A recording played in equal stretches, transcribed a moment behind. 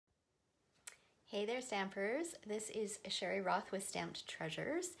Hey there, Stampers. This is Sherry Roth with Stamped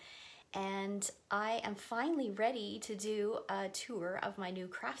Treasures, and I am finally ready to do a tour of my new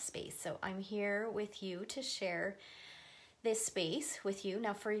craft space. So I'm here with you to share this space with you.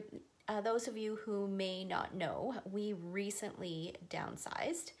 Now, for those of you who may not know, we recently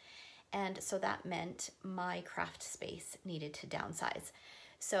downsized, and so that meant my craft space needed to downsize.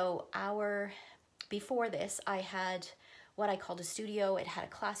 So before this, I had what I called a studio. It had a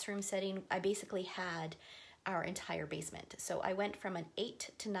classroom setting. I basically had our entire basement. So I went from an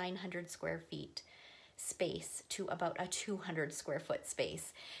 800 to 900 square feet space to about a 200 square foot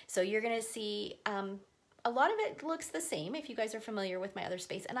space. So you're gonna see a lot of it looks the same if you guys are familiar with my other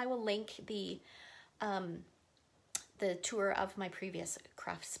space, and I will link the tour of my previous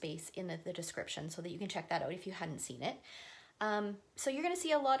craft space in the description so that you can check that out if you hadn't seen it. So you're gonna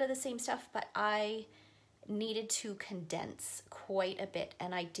see a lot of the same stuff, but I needed to condense quite a bit,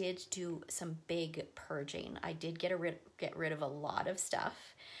 and I did do some big purging. I did get rid of a lot of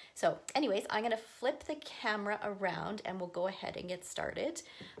stuff. So anyways, I'm gonna flip the camera around and we'll go ahead and get started.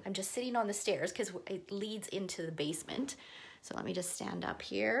 I'm just sitting on the stairs because it leads into the basement. So let me just stand up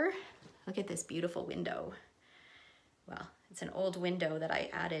here. Look at this beautiful window. Well, it's an old window that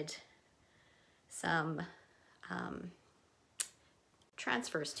I added some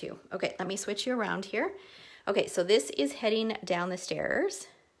transfers to. Okay, let me switch you around here. Okay, so this is heading down the stairs.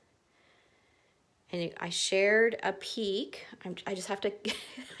 And I shared a peek. I just have to,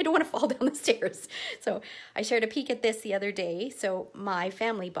 I don't want to fall down the stairs. So I shared a peek at this the other day. So my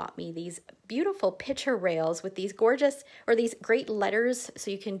family bought me these beautiful picture rails with these gorgeous, or these great letters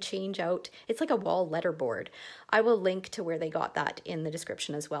so you can change out. It's like a wall letter board. I will link to where they got that in the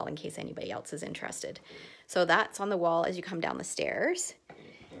description as well in case anybody else is interested. So that's on the wall as you come down the stairs.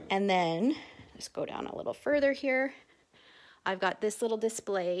 And then just go down a little further here. I've got this little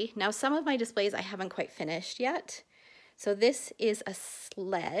display. Now, some of my displays I haven't quite finished yet. So this is a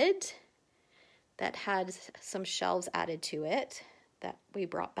sled that had some shelves added to it that we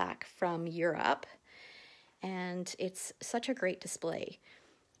brought back from Europe. And it's such a great display.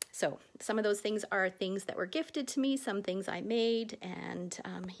 So some of those things are things that were gifted to me, some things I made, and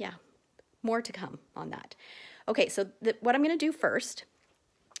yeah, more to come on that. Okay, so what I'm gonna do first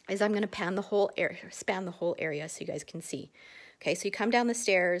is I'm going to span the whole area so you guys can see. Okay, so you come down the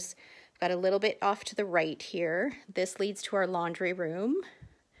stairs, got a little bit off to the right here. This leads to our laundry room,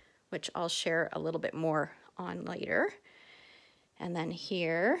 which I'll share a little bit more on later. And then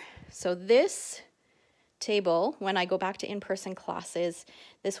here, so this table, when I go back to in-person classes,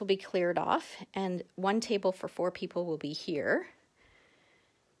 this will be cleared off, and one table for 4 people will be here.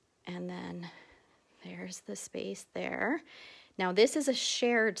 And then there's the space there. Now this is a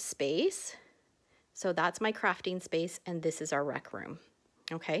shared space, so that's my crafting space, and this is our rec room,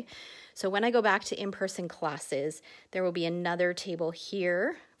 okay? So when I go back to in-person classes, there will be another table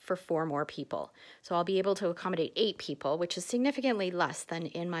here for 4 more people. So I'll be able to accommodate 8 people, which is significantly less than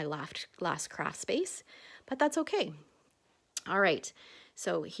in my last craft space, but that's okay. All right,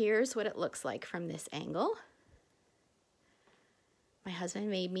 so here's what it looks like from this angle. My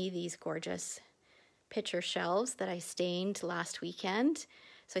husband made me these gorgeous picture shelves that I stained last weekend.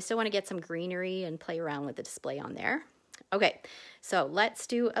 So I still want to get some greenery and play around with the display on there. Okay, so let's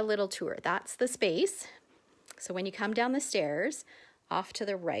do a little tour. That's the space. So when you come down the stairs, off to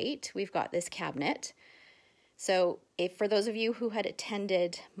the right, we've got this cabinet. So for those of you who had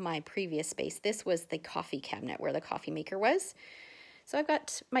attended my previous space, this was the coffee cabinet where the coffee maker was. So I've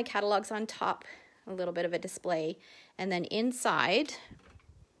got my catalogs on top, a little bit of a display, and then inside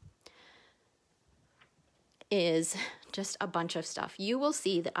is just a bunch of stuff. You will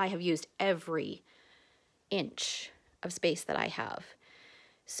see that I have used every inch of space that I have.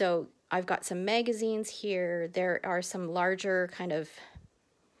 So I've got some magazines here. There are some larger kind of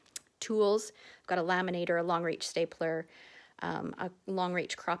tools. I've got a laminator, a long reach stapler, a long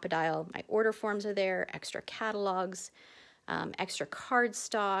reach crocodile. My order forms are there, extra catalogs, extra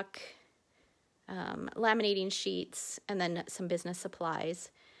cardstock, laminating sheets, and then some business supplies.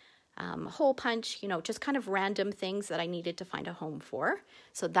 Hole punch, you know, just kind of random things that I needed to find a home for.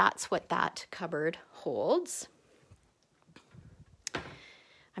 So that's what that cupboard holds.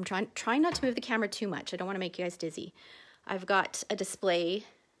 I'm trying not to move the camera too much. I don't want to make you guys dizzy. I've got a display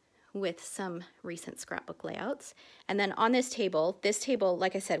with some recent scrapbook layouts. And then on this table,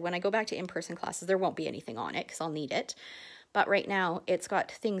 like I said, when I go back to in-person classes, there won't be anything on it because I'll need it. But right now, it's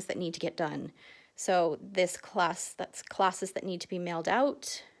got things that need to get done. So this class, that's classes that need to be mailed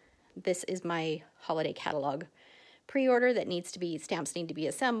out. This is my holiday catalog pre-order that needs to be, stamps need to be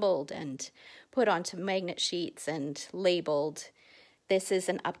assembled and put onto magnet sheets and labeled. This is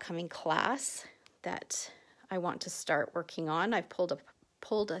an upcoming class that I want to start working on. I've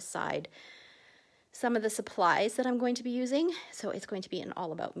pulled aside some of the supplies that I'm going to be using. So it's going to be an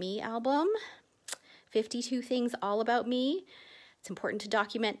All About Me album, 52 things all about me. It's important to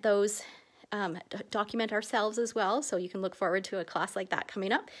document those, document ourselves as well. So you can look forward to a class like that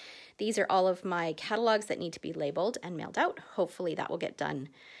coming up. These are all of my catalogs that need to be labeled and mailed out. Hopefully that will get done.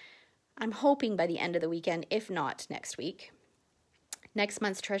 I'm hoping by the end of the weekend, if not next week. Next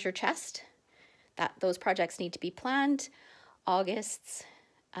month's treasure chest, those projects need to be planned. August's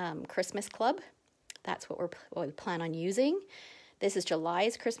Christmas club, that's what we plan on using. This is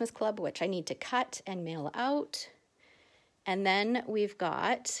July's Christmas club, which I need to cut and mail out. And then we've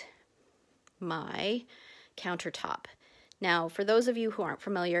got my countertop. Now, for those of you who aren't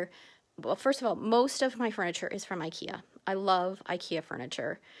familiar, well, first of all, most of my furniture is from IKEA. I love IKEA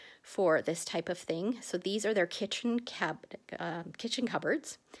furniture for this type of thing. So these are their kitchen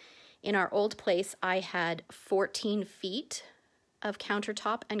cupboards. In our old place, I had 14 feet of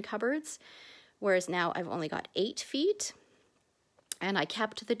countertop and cupboards, whereas now I've only got 8 feet. And I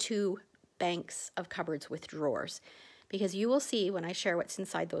kept the 2 banks of cupboards with drawers, because you will see when I share what's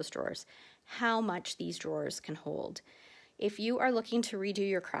inside those drawers, how much these drawers can hold. If you are looking to redo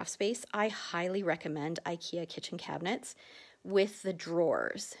your craft space, I highly recommend IKEA kitchen cabinets with the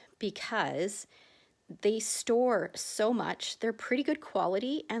drawers, because they store so much. They're pretty good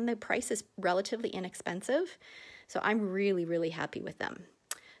quality and the price is relatively inexpensive. So I'm really, really happy with them.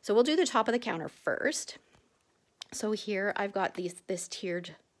 So we'll do the top of the counter first. So here I've got these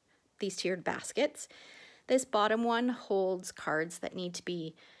tiered baskets. This bottom one holds cards that need to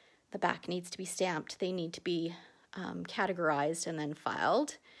be, the back needs to be stamped. They need to be categorized and then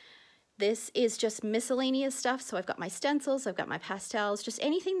filed. This is just miscellaneous stuff. So I've got my stencils, I've got my pastels, just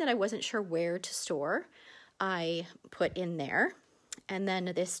anything that I wasn't sure where to store, I put in there. And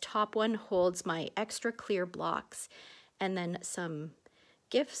then this top one holds my extra clear blocks and then some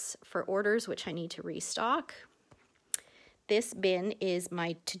gifts for orders, which I need to restock. This bin is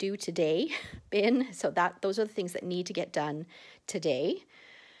my to-do today bin. So those are the things that need to get done today.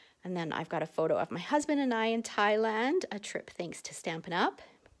 And then I've got a photo of my husband and I in Thailand, a trip thanks to Stampin' Up.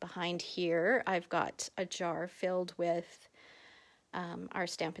 Behind here, I've got a jar filled with our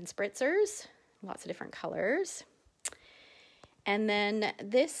Stampin' Spritzers, lots of different colors. And then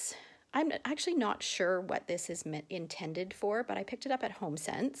this, I'm actually not sure what this is intended for, but I picked it up at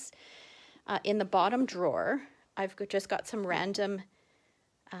HomeSense. In the bottom drawer, I've just got some random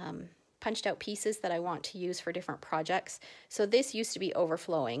punched out pieces that I want to use for different projects. So this used to be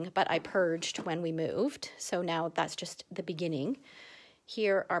overflowing, but I purged when we moved. So now that's just the beginning.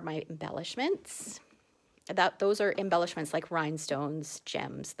 Here are my embellishments. Those are embellishments like rhinestones,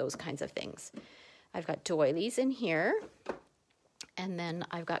 gems, those kinds of things. I've got doilies in here. And then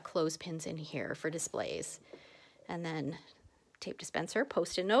I've got clothespins in here for displays. And then tape dispenser,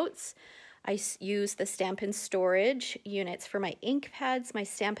 Post-it notes. I use the Stampin' storage units for my ink pads, my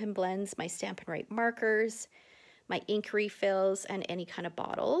Stampin' blends, my Stampin' Write markers, my ink refills, and any kind of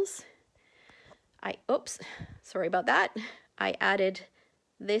bottles. Oops, sorry about that. I added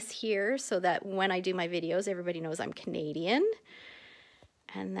this here so that when I do my videos, everybody knows I'm Canadian.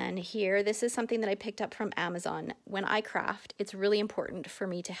 And then here, this is something that I picked up from Amazon. When I craft, it's really important for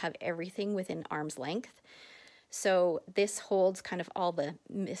me to have everything within arm's length. So this holds kind of all the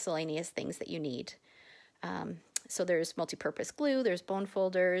miscellaneous things that you need. So there's multi-purpose glue, there's bone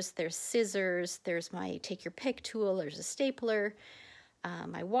folders, there's scissors, there's my take your pick tool, there's a stapler,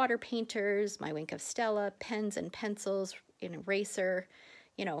 my water painters, my Wink of Stella, pens and pencils, an eraser,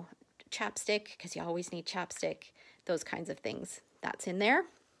 you know, chapstick, because you always need chapstick, those kinds of things. That's in there.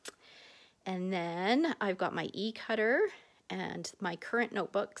 And then I've got my e-cutter and my current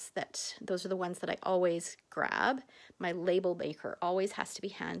notebooks, those are the ones that I always grab. My label maker always has to be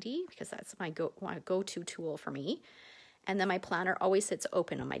handy because that's my go-to tool for me. And then my planner always sits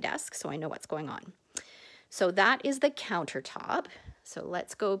open on my desk so I know what's going on. So that is the countertop. So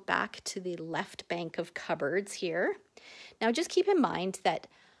let's go back to the left bank of cupboards here. Now just keep in mind that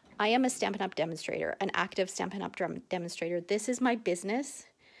I am a Stampin' Up! Demonstrator, an active Stampin' Up! Demonstrator. This is my business.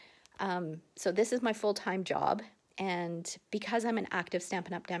 So this is my full-time job. And because I'm an active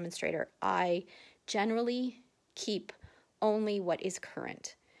Stampin' Up! Demonstrator, I generally keep only what is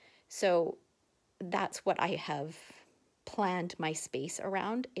current. So that's what I have planned my space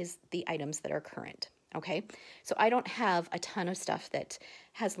around, is the items that are current. Okay, so I don't have a ton of stuff that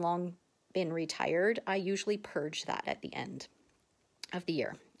has long been retired. I usually purge that at the end of the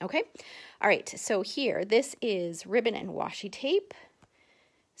year. Okay, all right, so here, this is ribbon and washi tape.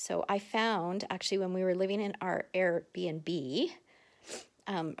 So I found, actually, when we were living in our Airbnb,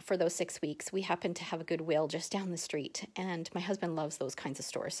 for those 6 weeks. We happened to have a Goodwill just down the street, and my husband loves those kinds of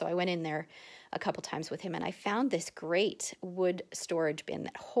stores. So I went in there a couple times with him, and I found this great wood storage bin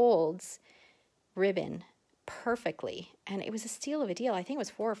that holds ribbon perfectly. And it was a steal of a deal. I think it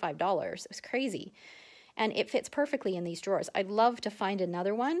was $4 or $5. It was crazy. And it fits perfectly in these drawers. I'd love to find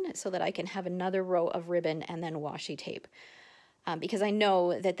another one so that I can have another row of ribbon and then washi tape. Because I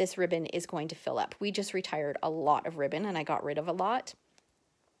know that this ribbon is going to fill up. We just retired a lot of ribbon, and I got rid of a lot.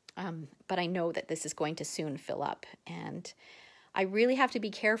 But I know that this is going to soon fill up, and I really have to be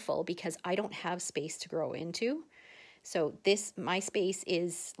careful because I don't have space to grow into. So my space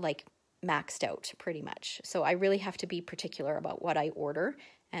is like maxed out pretty much. So I really have to be particular about what I order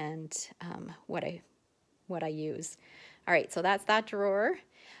and what I use. All right, so that's that drawer.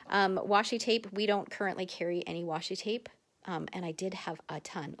 Washi tape, we don't currently carry any washi tape. And I did have a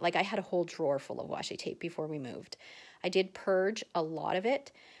ton. Like, I had a whole drawer full of washi tape before we moved. I did purge a lot of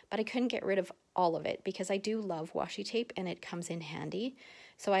it, but I couldn't get rid of all of it because I do love washi tape and it comes in handy.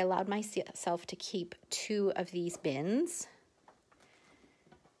 So I allowed myself to keep 2 of these bins.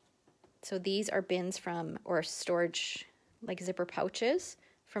 So these are bins or storage, like zipper pouches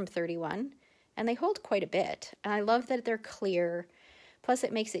from 31, and they hold quite a bit. And I love that they're clear. Plus,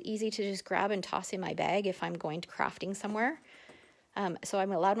 it makes it easy to just grab and toss in my bag if I'm going to crafting somewhere. So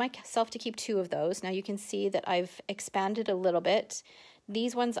I'm allowed myself to keep 2 of those. Now you can see that I've expanded a little bit.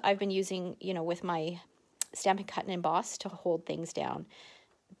 These ones I've been using, with my Stampin' Cut and Emboss to hold things down.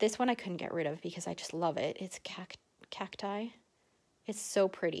 This one I couldn't get rid of because I just love it. It's cacti. It's so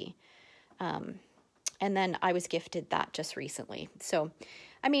pretty. And then I was gifted that just recently. So,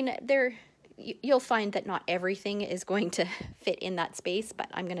 I mean, you'll find that not everything is going to fit in that space, but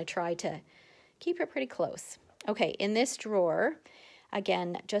I'm going to try to keep it pretty close. Okay, in this drawer,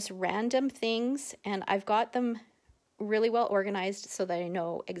 again, just random things, and I've got them really well organized so that I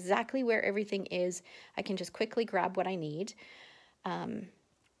know exactly where everything is. I can just quickly grab what I need. And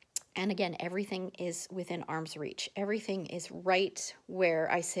again, everything is within arm's reach. Everything is right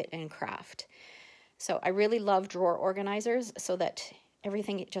where I sit and craft. So I really love drawer organizers so that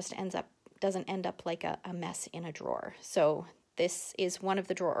everything just doesn't end up like a mess in a drawer. So this is one of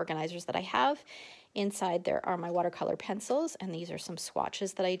the drawer organizers that I have. Inside there are my watercolor pencils, and these are some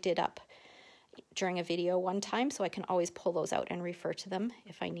swatches that I did up during a video one time, so I can always pull those out and refer to them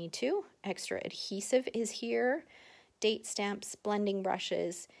if I need to. Extra adhesive is here, date stamps, blending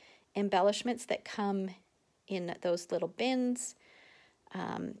brushes, embellishments that come in those little bins,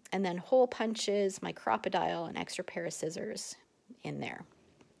 and then hole punches, my crocodile, an extra pair of scissors in there.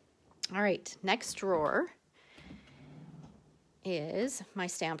 All right, next drawer is my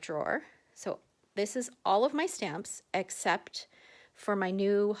stamp drawer. So this is all of my stamps except for my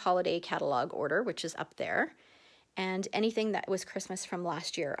new holiday catalog order, which is up there. And anything that was Christmas from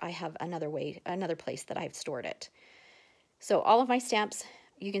last year, I have another place that I've stored it. So all of my stamps,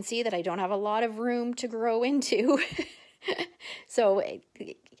 you can see that I don't have a lot of room to grow into. So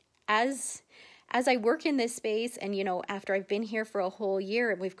as I work in this space and, after I've been here for a whole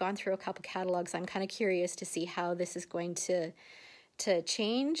year and we've gone through a couple catalogs, I'm kind of curious to see how this is going to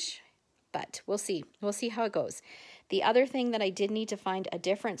change, but we'll see. We'll see how it goes. The other thing that I did need to find a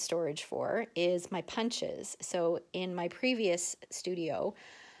different storage for is my punches. So in my previous studio,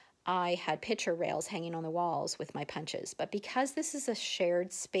 I had picture rails hanging on the walls with my punches, but because this is a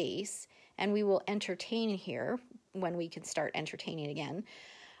shared space and we will entertain here when we can start entertaining again,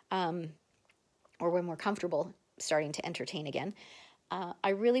 or when we're comfortable starting to entertain again, I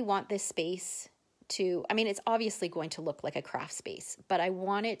really want this space it's obviously going to look like a craft space, but I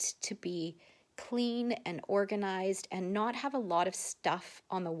want it to be clean and organized and not have a lot of stuff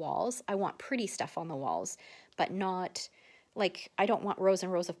on the walls. I want pretty stuff on the walls, but not I don't want rows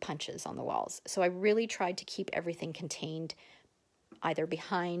and rows of punches on the walls. So I really tried to keep everything contained either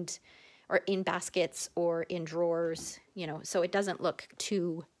behind or in baskets or in drawers, so it doesn't look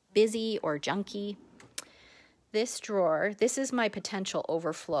too busy or junky. This drawer, this is my potential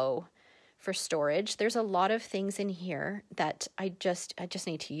overflow for storage. There's a lot of things in here that I just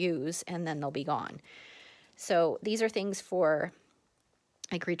need to use and then they'll be gone. So these are things for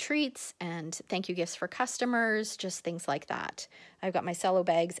like retreats and thank you gifts for customers, just things like that. I've got my cello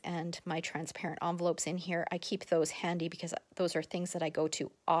bags and my transparent envelopes in here. I keep those handy because those are things that I go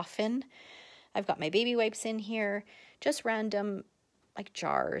to often. I've got my baby wipes in here, just random like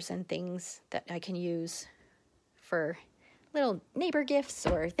jars and things that I can use for little neighbor gifts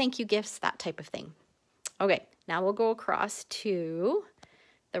or thank you gifts, that type of thing. Okay, now we'll go across to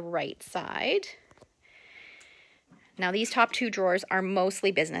the right side. Now these top 2 drawers are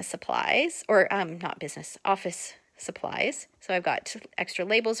mostly business supplies, or not business, office supplies. So I've got extra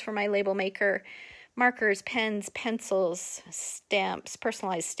labels for my label maker, markers, pens, pencils, stamps,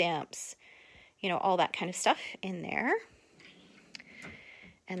 personalized stamps, you know, all that kind of stuff in there.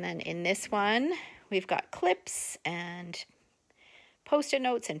 And then in this one, we've got clips and Post-it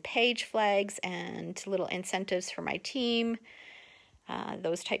notes and page flags and little incentives for my team,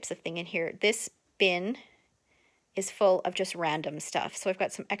 those types of thing in here. This bin is full of just random stuff. So I've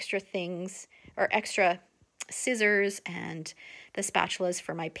got some extra things, or extra scissors, and the spatulas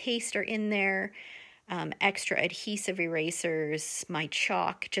for my paste are in there. Extra adhesive erasers, my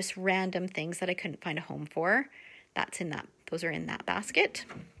chalk, just random things that I couldn't find a home for. Those are in that basket.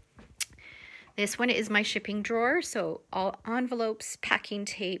 This one is my shipping drawer, so all envelopes, packing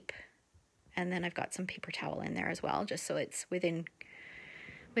tape, and then I've got some paper towel in there as well, just so it's within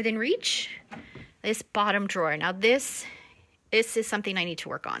reach. This bottom drawer, now this is something I need to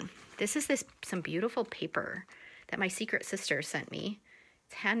work on. This is some beautiful paper that my secret sister sent me.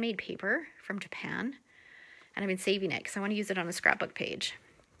 It's handmade paper from Japan, and I've been saving it because I want to use it on a scrapbook page.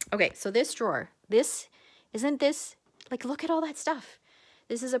 Okay, so this drawer, isn't this, like, look at all that stuff.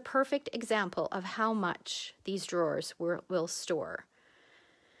 This is a perfect example of how much these drawers will store.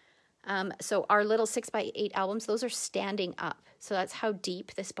 So our little 6x8 albums, those are standing up. So that's how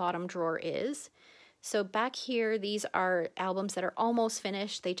deep this bottom drawer is. So back here, these are albums that are almost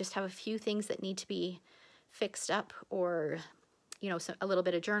finished. They just have a few things that need to be fixed up, or, you know, a little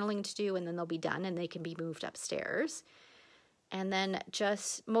bit of journaling to do, and then they'll be done and they can be moved upstairs. And then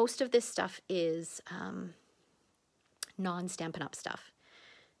just most of this stuff is non-Stampin' Up! Stuff.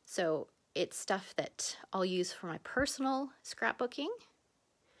 So it's stuff that I'll use for my personal scrapbooking.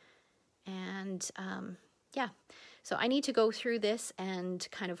 And yeah, so I need to go through this and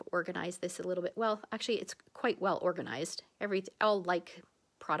kind of organize this a little bit. Well, actually, it's quite well organized. All like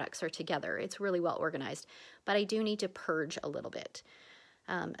products are together. It's really well organized, but I do need to purge a little bit.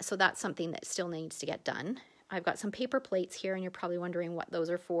 So that's something that still needs to get done. I've got some paper plates here, and you're probably wondering what those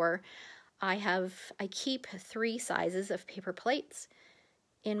are for. I keep 3 sizes of paper plates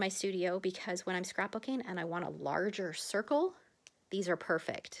in my studio because when I'm scrapbooking and I want a larger circle, these are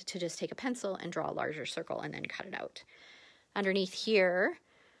perfect to just take a pencil and draw a larger circle and then cut it out. Underneath here,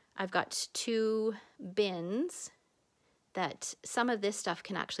 I've got 2 bins that some of this stuff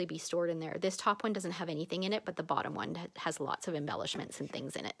can actually be stored in there. This top one doesn't have anything in it, but the bottom one has lots of embellishments and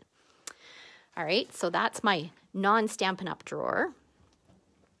things in it. All right, so that's my non-Stampin' Up! Drawer.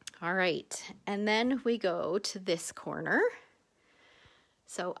 All right, and then we go to this corner.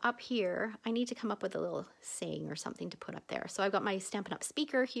 So up here, I need to come up with a little saying or something to put up there. So I've got my Stampin' Up!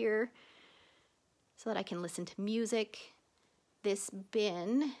 Speaker here so that I can listen to music. This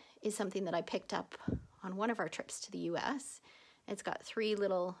bin is something that I picked up on one of our trips to the US. It's got 3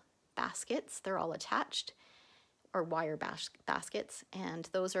 little baskets. They're all attached, or wire baskets, and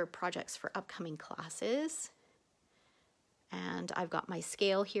those are projects for upcoming classes. And I've got my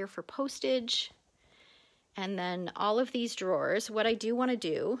scale here for postage. And then all of these drawers, what I do want to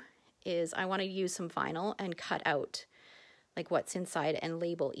do is I want to use some vinyl and cut out like what's inside and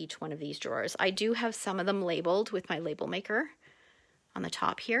label each one of these drawers. I do have some of them labeled with my label maker on the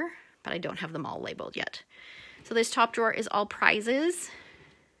top here, but I don't have them all labeled yet. So this top drawer is all prizes.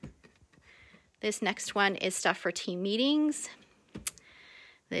 This next one is stuff for team meetings.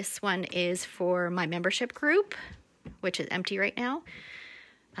 This one is for my membership group, which is empty right now.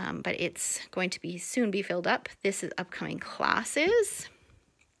 But it's going to soon be filled up. This is upcoming classes.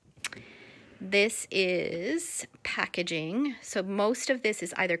 This is packaging. So most of this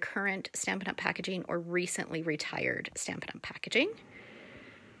is either current Stampin' Up! Packaging or recently retired Stampin' Up! Packaging.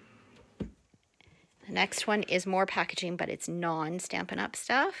 The next one is more packaging, but it's non-Stampin' Up!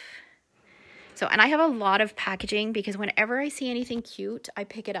 Stuff. So, and I have a lot of packaging because whenever I see anything cute, I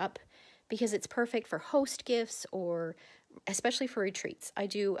pick it up because it's perfect for host gifts or especially for retreats. I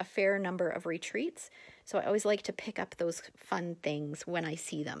do a fair number of retreats, so I always like to pick up those fun things when I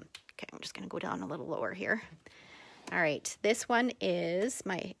see them. Okay, I'm just going to go down a little lower here. All right, this one is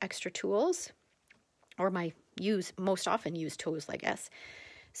my extra tools, or my most often used tools, I guess.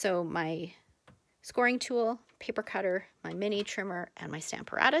 So my scoring tool, paper cutter, my mini trimmer, and my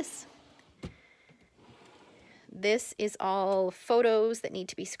Stamparatus. This is all photos that need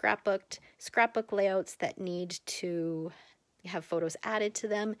to be scrapbooked, scrapbook layouts that need to have photos added to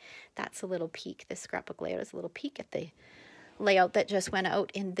them. That's a little peek. This scrapbook layout is a little peek at the layout that just went out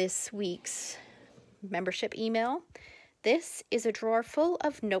in this week's membership email. This is a drawer full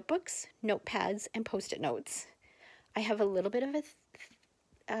of notebooks, notepads, and Post-it notes. I have a little bit of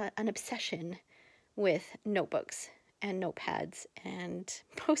an obsession with notebooks and notepads and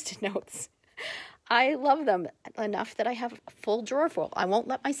Post-it notes. I love them enough that I have a full drawer full. I won't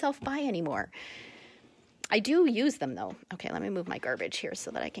let myself buy anymore. I do use them though. Okay, let me move my garbage here so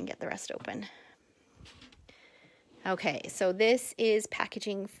that I can get the rest open. Okay, so this is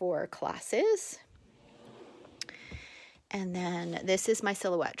packaging for classes. And then this is my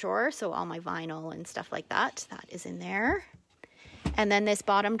silhouette drawer, so all my vinyl and stuff like that, that is in there. And then this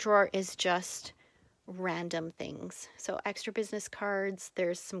bottom drawer is just random things. So extra business cards,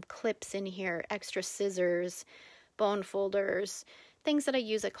 there's some clips in here, extra scissors, bone folders, things that I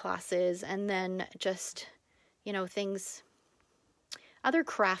use at classes, and then just, you know, things, other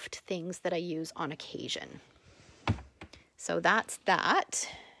craft things that I use on occasion. So that's that.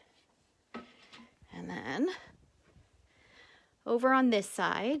 And then over on this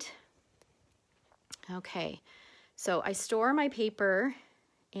side, okay, so I store my paper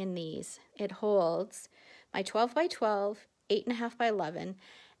in these. It holds my 12 by 12, 8.5 by 11,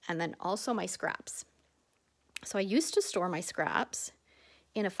 and then also my scraps. So I used to store my scraps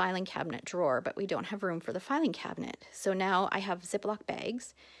in a filing cabinet drawer, but we don't have room for the filing cabinet. So now I have Ziploc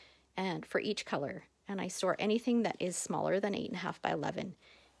bags and for each color, and I store anything that is smaller than 8.5 by 11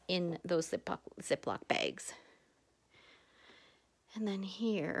 in those Ziploc bags. And then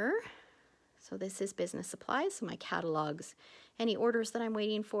here, so this is business supplies, so my catalogs, any orders that I'm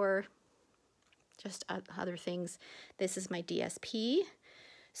waiting for, just other things. This is my DSP.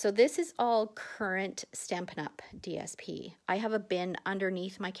 So this is all current Stampin' Up! DSP. I have a bin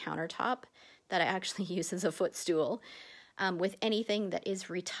underneath my countertop that I actually use as a footstool with anything that is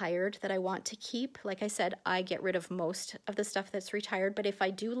retired that I want to keep. Like I said, I get rid of most of the stuff that's retired, but if I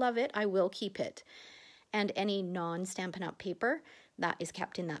do love it, I will keep it. And any non-Stampin' Up! Paper, that is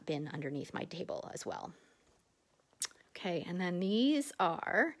kept in that bin underneath my table as well. Okay, and then these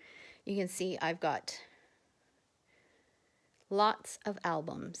are, you can see I've got lots of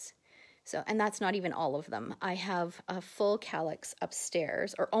albums. So, and that's not even all of them. I have a full calyx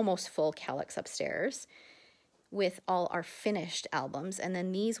upstairs, or almost full calyx upstairs, with all our finished albums. And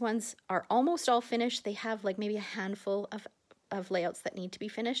then these ones are almost all finished. They have like maybe a handful of layouts that need to be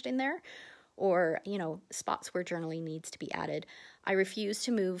finished in there, or, you know, spots where journaling needs to be added. I refuse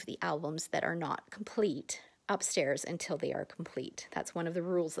to move the albums that are not complete upstairs until they are complete. That's one of the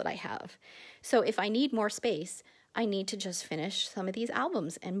rules that I have. So if I need more space, I need to just finish some of these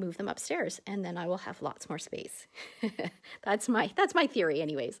albums and move them upstairs, and then I will have lots more space. That's my theory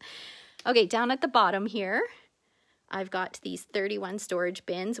anyways. Okay, down at the bottom here, I've got these 31 storage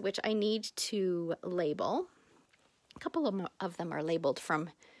bins, which I need to label. A couple of them are labeled from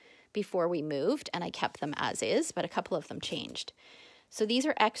before we moved, and I kept them as is, but a couple of them changed. So these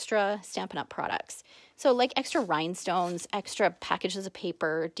are extra Stampin' Up! Products. So like extra rhinestones, extra packages of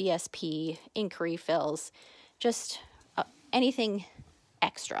paper, DSP, ink refills, just anything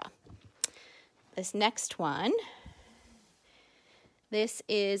extra. This next one, this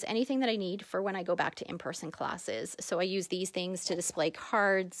is anything that I need for when I go back to in-person classes. So I use these things to display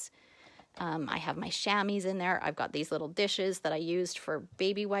cards. I have my chamois in there. I've got these little dishes that I used for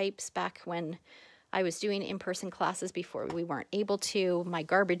baby wipes back when I was doing in-person classes before we weren't able to. My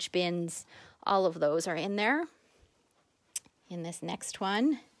garbage bins, all of those are in there. In this next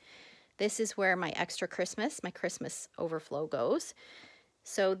one, this is where my extra Christmas, my Christmas overflow goes.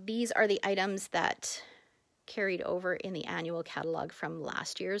 So these are the items that carried over in the annual catalog from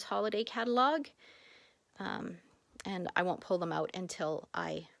last year's holiday catalog. And I won't pull them out until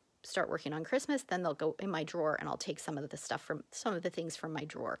I start working on Christmas. Then they'll go in my drawer, and I'll take some of the things from my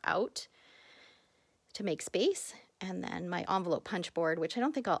drawer out to make space. And then my envelope punch board, which I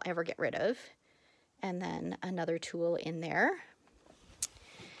don't think I'll ever get rid of. And then another tool in there.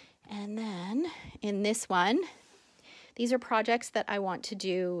 And then in this one, these are projects that I want to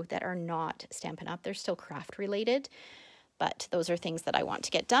do that are not Stampin' Up! They're still craft related, but those are things that I want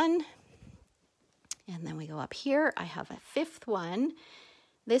to get done. And then we go up here. I have a fifth one.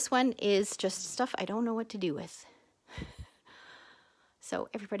 This one is just stuff I don't know what to do with. So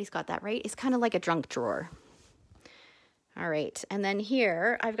everybody's got that, right? It's kind of like a junk drawer. All right. And then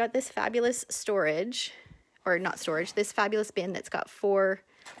here I've got this fabulous storage, or not storage, this fabulous bin that's got four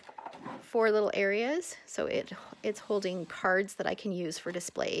little areas. So it's holding cards that I can use for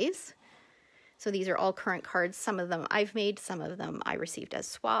displays. So these are all current cards. Some of them I've made, some of them I received as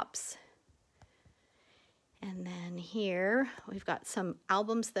swaps. And then here we've got some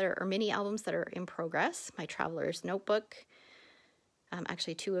albums that are, or mini albums that are in progress. My Traveler's Notebook,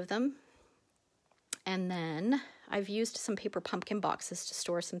 actually 2 of them. And then I've used some paper pumpkin boxes to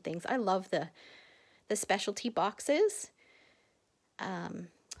store some things. I love the specialty boxes.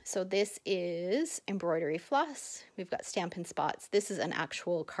 So this is embroidery floss. We've got Stampin' Spots. This is an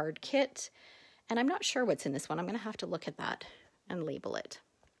actual card kit. And I'm not sure what's in this one. I'm going to have to look at that and label it.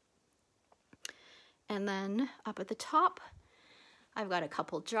 And then up at the top, I've got a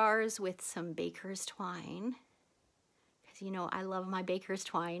couple jars with some baker's twine. Because you know, I love my baker's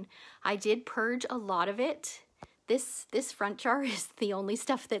twine. I did purge a lot of it. This front jar is the only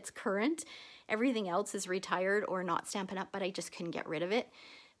stuff that's current. Everything else is retired or not Stampin' Up, but I just couldn't get rid of it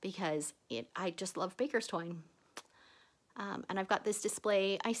because I just love baker's twine. And I've got this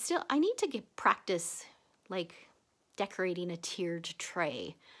display. I need to practice like decorating a tiered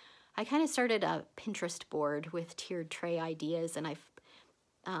tray. I kind of started a Pinterest board with tiered tray ideas, and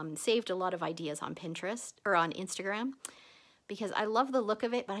I've saved a lot of ideas on Pinterest or on Instagram because I love the look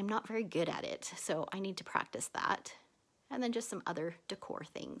of it, but I'm not very good at it. So I need to practice that. And then just some other decor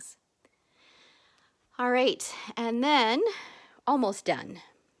things. All right, and then almost done.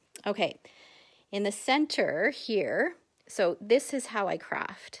 Okay, in the center here, so this is how I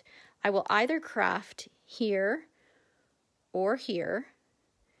craft. I will either craft here or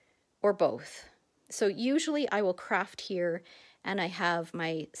both. So usually I will craft here and I have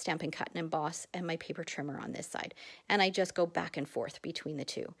my Stampin' Cut and Emboss and my paper trimmer on this side. And I just go back and forth between the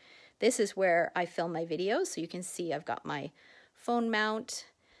two. This is where I film my videos. So you can see I've got my phone mount,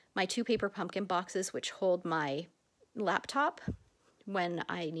 my 2 paper pumpkin boxes, which hold my laptop when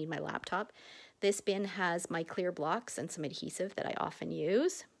I need my laptop. This bin has my clear blocks and some adhesive that I often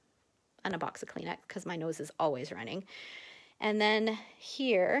use, and a box of Kleenex because my nose is always running. And then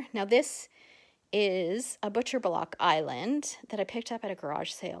here, now this is a butcher block island that I picked up at a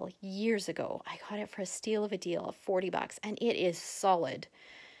garage sale years ago. I got it for a steal of a deal of 40 bucks, and it is solid.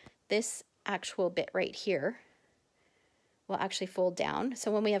 This actual bit right here will actually fold down.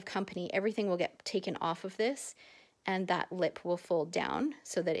 So when we have company, everything will get taken off of this, and that lip will fold down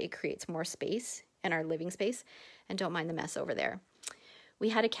so that it creates more space in our living space. And don't mind the mess over there. We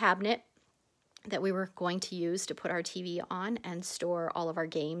had a cabinet that we were going to use to put our TV on and store all of our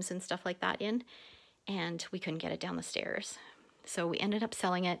games and stuff like that in, and we couldn't get it down the stairs. So we ended up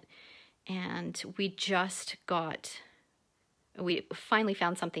selling it, and we finally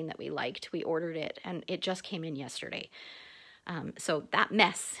found something that we liked. We ordered it, and it just came in yesterday. So that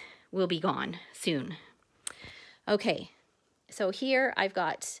mess will be gone soon. Okay, so here I've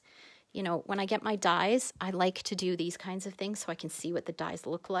got, you know, when I get my dies, I like to do these kinds of things so I can see what the dies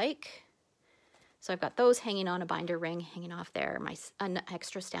look like. So I've got those hanging on a binder ring, hanging off there. An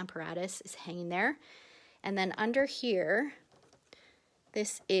extra Stamparatus is hanging there. And then under here,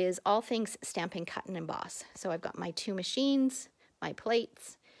 this is all things Stampin' Cut and Emboss. So I've got my 2 machines, my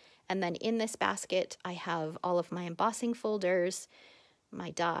plates, and then in this basket, I have all of my embossing folders,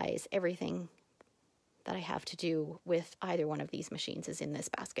 my dies, everything that I have to do with either one of these machines is in this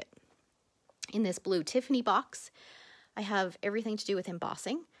basket. In this blue Tiffany box, I have everything to do with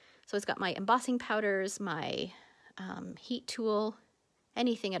embossing. So it's got my embossing powders, my heat tool,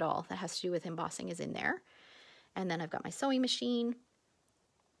 anything at all that has to do with embossing is in there. And then I've got my sewing machine.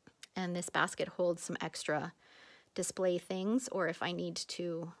 And this basket holds some extra display things, or if I need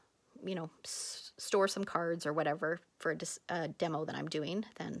to, you know, store some cards or whatever for a demo that I'm doing,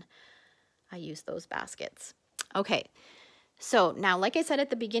 then I use those baskets. Okay, so now, like I said at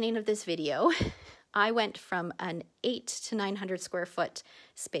the beginning of this video, I went from an 800 to 900 square foot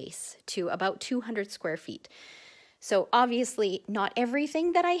space to about 200 square feet. So obviously not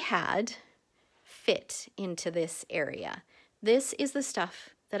everything that I had fit into this area. This is the stuff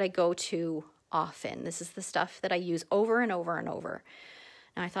that I go to often. This is the stuff that I use over and over and over.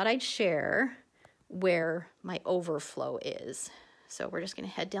 Now I thought I'd share where my overflow is. So we're just going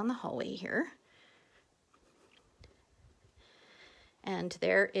to head down the hallway here. And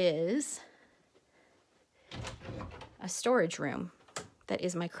there is a storage room that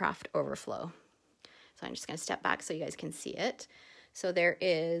is my craft overflow. So I'm just going to step back so you guys can see it. So there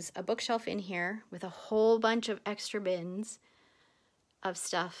is a bookshelf in here with a whole bunch of extra bins of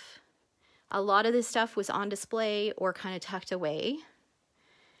stuff. A lot of this stuff was on display or kind of tucked away.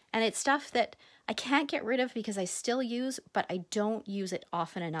 And it's stuff that I can't get rid of because I still use, but I don't use it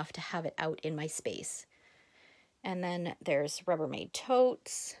often enough to have it out in my space. And then there's Rubbermaid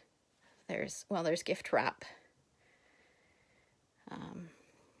totes. There's gift wrap.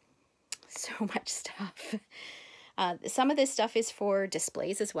 So much stuff. Some of this stuff is for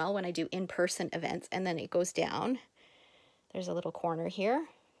displays as well when I do in-person events, and then it goes down. There's a little corner here.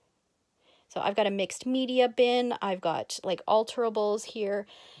 So I've got a mixed media bin. I've got like alterables here.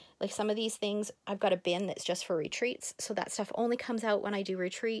 Like some of these things, I've got a bin that's just for retreats. So that stuff only comes out when I do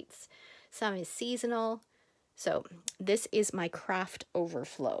retreats. Some is seasonal. So this is my craft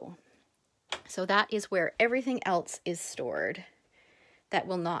overflow. So that is where everything else is stored that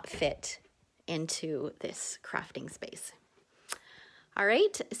will not fit into this crafting space. All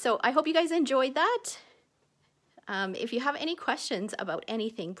right, so I hope you guys enjoyed that. If you have any questions about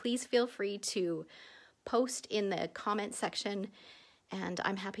anything, please feel free to post in the comment section, and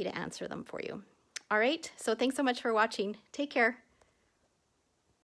I'm happy to answer them for you. All right, so thanks so much for watching. Take care.